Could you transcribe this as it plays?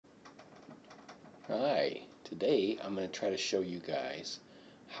Hi, today I'm going to try to show you guys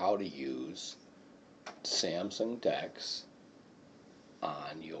how to use Samsung Dex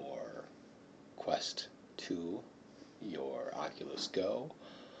on your Quest 2, your Oculus Go,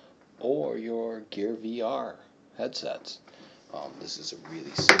 or your Gear VR headsets. This is a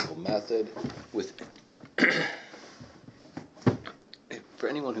really simple method. For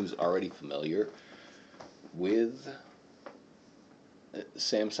anyone who's already familiar with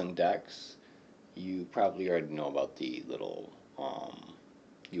Samsung Dex, you probably already know about the little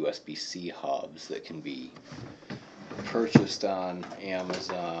USB-C hubs that can be purchased on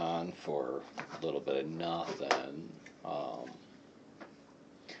Amazon for a little bit of nothing,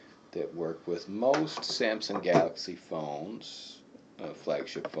 that work with most Samsung Galaxy phones,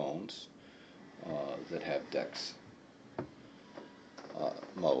 flagship phones, that have Dex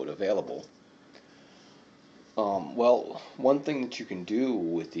mode available. Well, one thing that you can do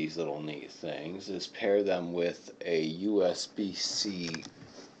with these little neat things is pair them with a USB-C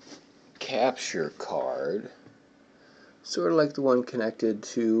capture card, sort of like the one connected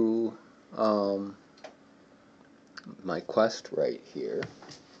to my Quest right here.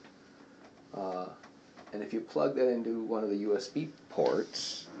 And if you plug that into one of the USB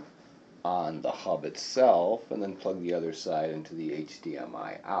ports on the hub itself, and then plug the other side into the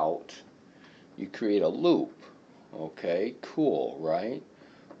HDMI out, you create a loop. Okay, cool, right?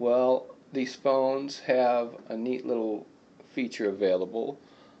 Well, these phones have a neat little feature available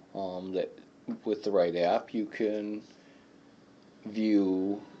that with the right app you can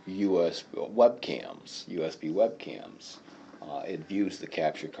view USB webcams. It views the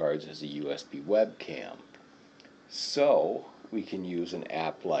capture cards as a USB webcam. So we can use an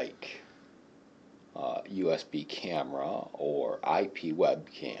app like USB camera or IP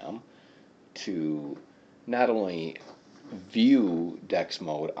webcam to not only view Dex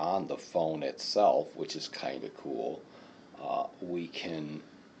mode on the phone itself, which is kind of cool, we can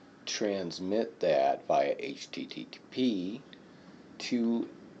transmit that via HTTP to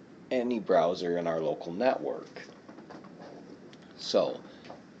any browser in our local network. So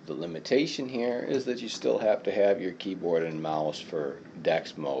the limitation here is that you still have to have your keyboard and mouse for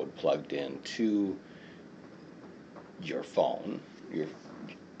Dex mode plugged into your phone,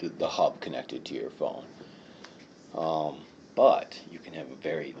 the hub connected to your phone. But you can have a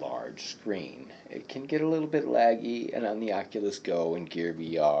very large screen. It can get a little bit laggy, and on the Oculus Go and Gear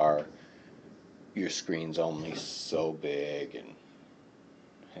VR, your screen's only so big and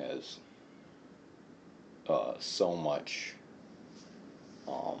has so much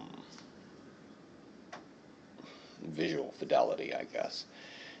visual fidelity, I guess.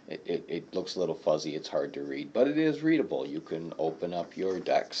 It looks a little fuzzy, it's hard to read, but it is readable. You can open up your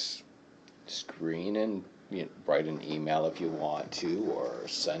Dex screen and write an email if you want to, or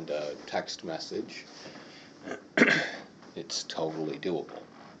send a text message. It's totally doable.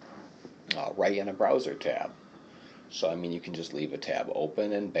 Right in a browser tab. So, I mean, you can just leave a tab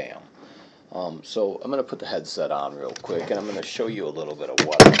open and bam. So I'm going to put the headset on real quick, and I'm going to show you a little bit of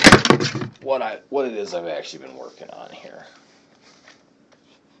what it is I've actually been working on here.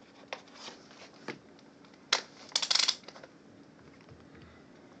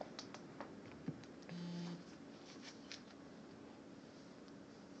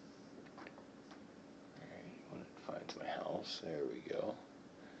 When it finds my house, there we go.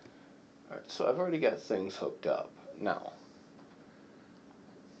 Alright, so I've already got things hooked up. Now,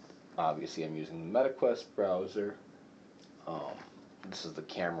 obviously I'm using the MetaQuest browser. This is the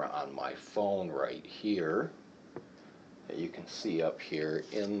camera on my phone right here that you can see up here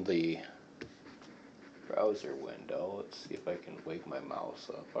in the browser window. Let's see if I can wake my mouse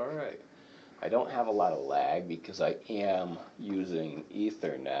up. Alright. I don't have a lot of lag because I am using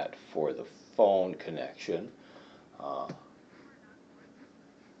Ethernet for the phone connection. I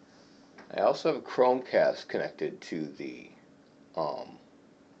also have a Chromecast connected to the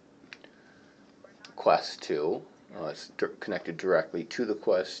Quest 2. It's connected directly to the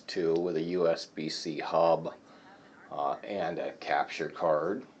Quest 2 with a USB-C hub and a capture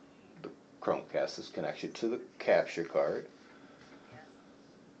card. The Chromecast is connected to the capture card.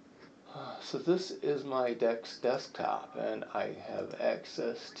 So this is my Dex desktop, and I have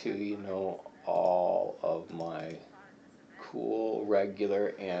access to, all of my cool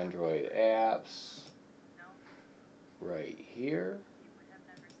regular Android apps right here.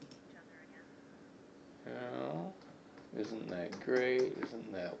 Isn't that great?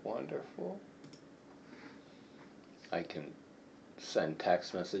 Isn't that wonderful? I can send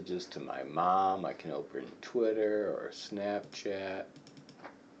text messages to my mom. I can open Twitter or Snapchat.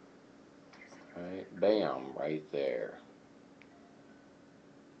 Right? Bam, right there.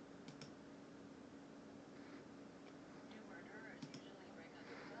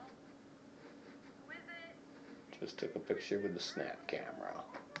 Just took a picture with the snap camera.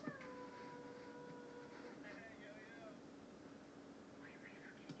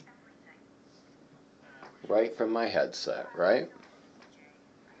 Right from my headset, right?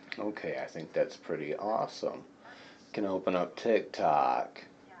 Okay, I think that's pretty awesome. Can open up TikTok,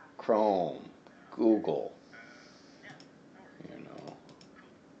 Chrome, Google, you know.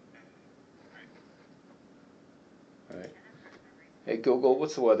 Right. Hey Google,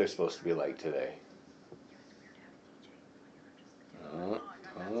 what's the weather supposed to be like today?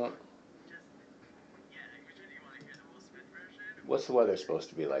 What's the weather supposed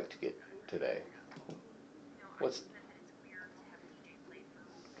to be like to get today? What's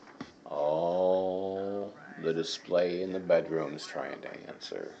Oh, the display in the bedroom is trying to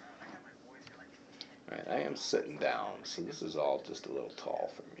answer. Alright, I am sitting down, so this is all just a little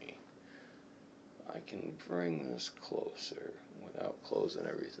tall for me. I can bring this closer without closing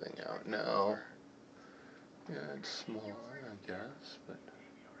everything out now. Yeah, it's smaller, I guess, but...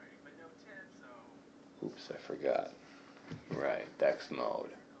 Oops, I forgot. Right, Dex mode.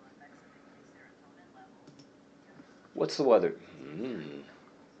 What's the weather?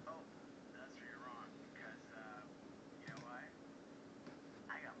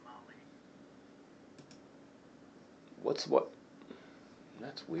 What's what?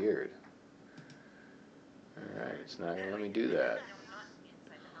 That's weird. Alright, it's not going to let me do that.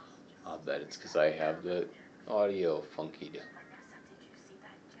 I'll bet it's because I have the audio funky.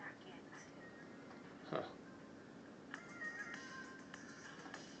 Huh.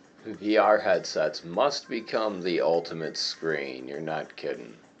 VR headsets must become the ultimate screen. You're not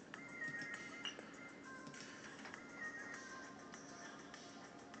kidding.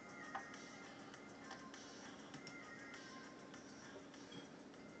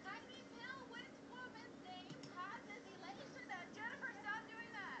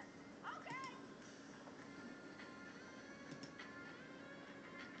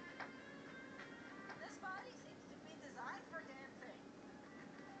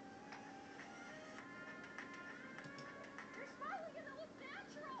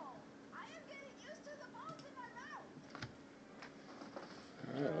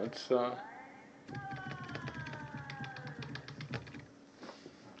 Let's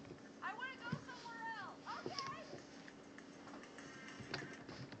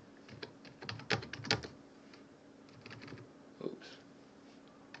Oops.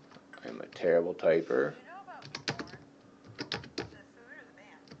 I'm a terrible typer.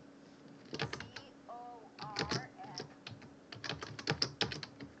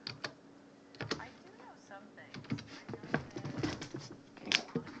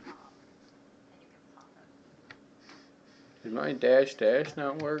 Did my dash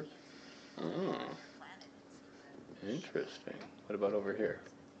not work? Oh, interesting. What about over here?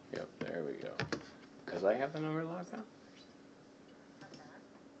 Yep, there we go. Because I have the number locked on?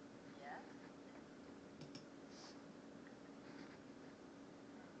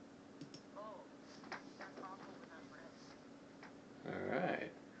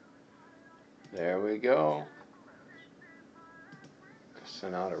 Alright. There we go.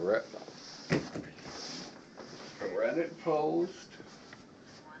 Sent out a Reddit post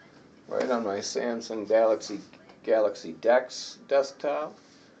right on my Samsung Galaxy Dex desktop.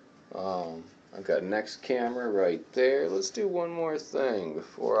 I've got next camera right there. Let's do one more thing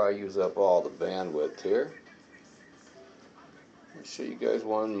before I use up all the bandwidth here. I'll show you guys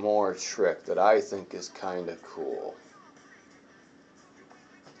one more trick that I think is kind of cool.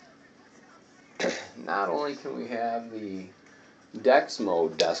 Not only can we have the Dex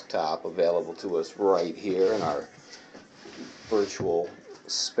mode desktop available to us right here in our virtual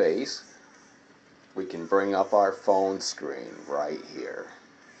space, we can bring up our phone screen right here.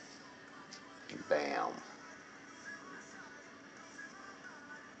 Bam.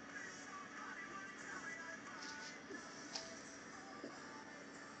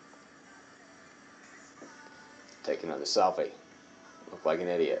 Take another selfie. Look like an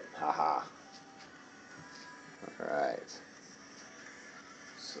idiot. Haha. Alright.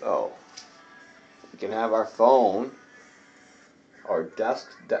 So, we can have our phone, our Dex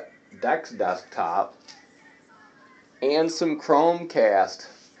desktop, and some Chromecast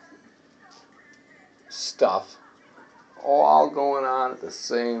stuff all going on at the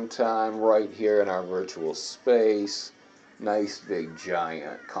same time right here in our virtual space. Nice big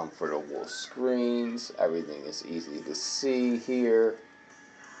giant comfortable screens. Everything is easy to see here.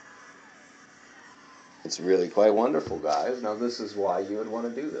 It's really quite wonderful, guys. Now this is why you would want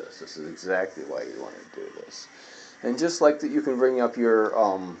to do this. This is exactly why you want to do this. And just like that you can bring up your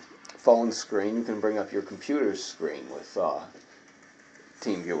phone screen, you can bring up your computer screen with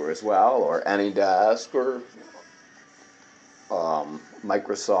TeamViewer as well, or AnyDesk, or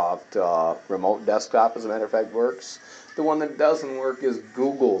Microsoft remote desktop, as a matter of fact, works. The one that doesn't work is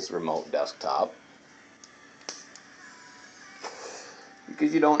Google's remote desktop,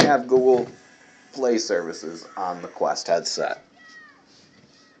 because you don't have Google Play services on the Quest headset,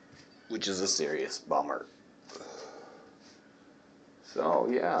 which is a serious bummer. So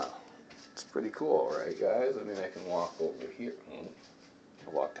yeah, it's pretty cool, right, guys? I mean, I can walk over here. I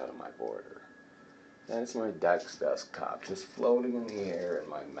walked out of my border. That's my Dex desktop, just floating in the air in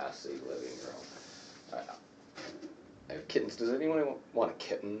my messy living room. I have kittens. Does anyone want a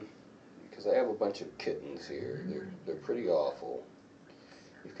kitten? Because I have a bunch of kittens here. They're pretty awful.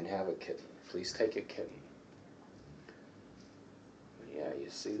 You can have a kitten. Please take a kitten. Yeah, you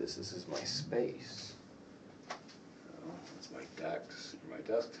see, this is my space. That's my Dex. My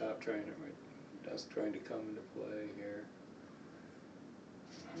desktop trying to come into play here.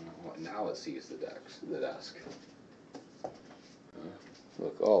 Now it sees the desk.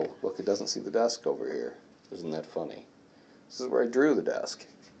 Look, it doesn't see the desk over here. Isn't that funny? This is where I drew the desk.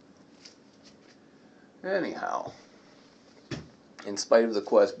 Anyhow, in spite of the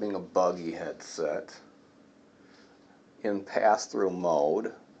Quest being a buggy headset, in pass-through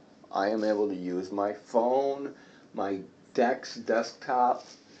mode, I am able to use my phone, my Dex desktop,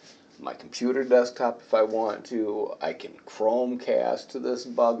 my computer desktop if I want to. I can Chromecast to this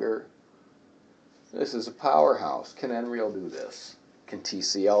bugger. This is a powerhouse. Can Nreal do this? Can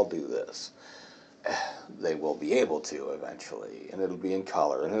TCL do this? They will be able to eventually, and it'll be in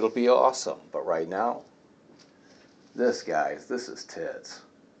color, and it'll be awesome. But right now, this, guys, this is tits.